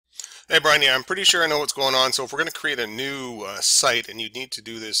Hey Brian, yeah, I'm pretty sure I know what's going on. So if we're going to create a new site, and you'd need to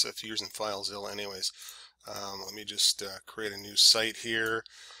do this if you're using FileZilla anyways, let me just create a new site here.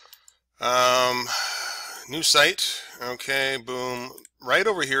 Um, New site. Okay, boom. Right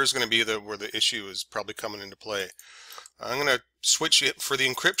over here is going to be where the issue is probably coming into play. I'm going to switch it for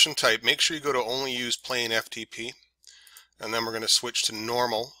the encryption type. Make sure you go to only use plain FTP, and then we're going to switch to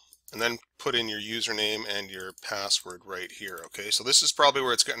normal. And then put in your username and your password right here. Okay, so this is probably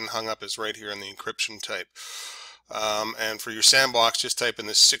where it's getting hung up, is right here in the encryption type. And for your sandbox, just type in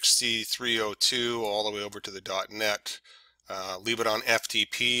the 6302 all the way over to the .NET. Leave it on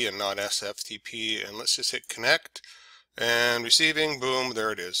FTP and not SFTP, and let's just hit connect. And receiving, boom,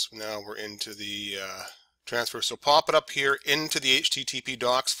 there it is. Now we're into the transfer. So pop it up here into the HTTP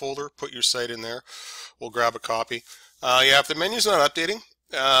docs folder, put your site in there. We'll grab a copy. Yeah, if the menu's not updating,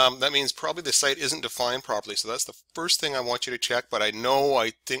 that means probably the site isn't defined properly. So that's the first thing I want you to check, but I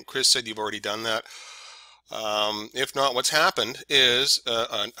think Chris said you've already done that. If not, what's happened is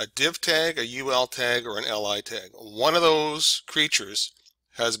a div tag, a UL tag, or an LI tag. One of those creatures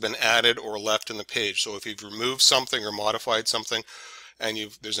has been added or left in the page. So if you've removed something or modified something and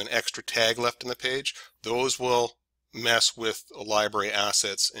there's an extra tag left in the page, those will mess with library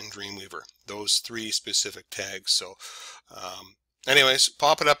assets in Dreamweaver, those three specific tags. So anyways,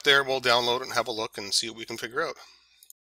 pop it up there, we'll download it and have a look and see what we can figure out.